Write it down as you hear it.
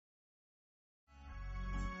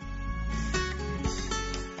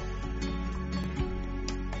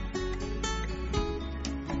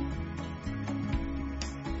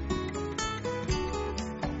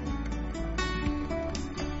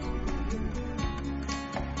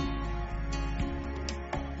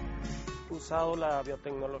usado la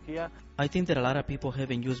biotecnología. I think that a lot of people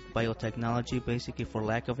haven't used biotechnology basically for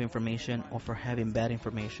lack of information or for having bad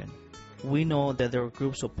information. We know that there are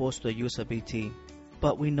groups opposed to the use of BT,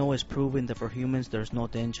 but we know it's proven that for humans there's no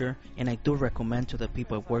danger, and I do recommend to the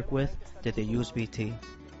people I work with that they use BT.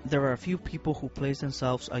 There are a few people who place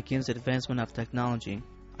themselves against the advancement of technology.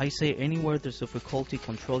 I say anywhere there's difficulty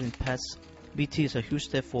controlling pests, BT is a huge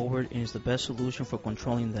step forward and is the best solution for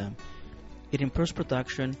controlling them. It improves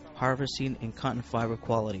production, harvesting, and cotton fiber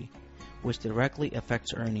quality, which directly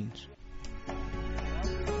affects earnings.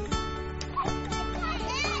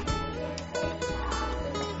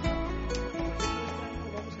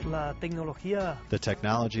 The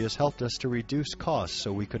technology has helped us to reduce costs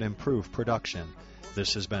so we could improve production.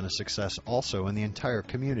 This has been a success also in the entire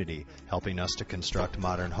community, helping us to construct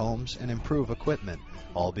modern homes and improve equipment,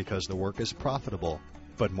 all because the work is profitable,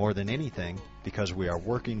 but more than anything, because we are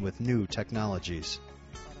working with new technologies.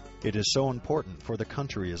 It is so important for the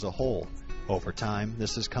country as a whole. Over time,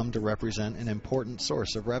 this has come to represent an important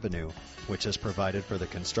source of revenue, which has provided for the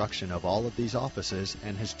construction of all of these offices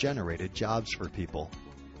and has generated jobs for people.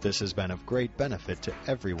 This has been of great benefit to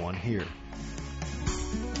everyone here.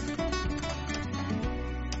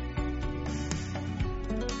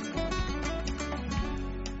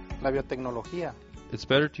 La biotecnología. It's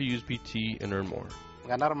better to use BT and earn more.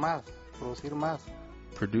 Ganar más, producir más.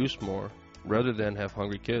 Produce more, rather than have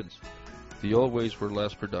hungry kids. The old ways were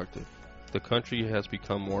less productive. The country has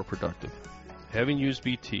become more productive. Having used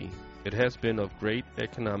BT, it has been of great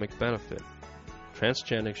economic benefit.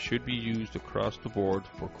 Transgenics should be used across the board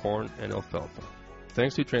for corn and alfalfa.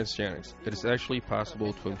 Thanks to transgenics, it is actually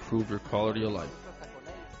possible to improve your quality of life.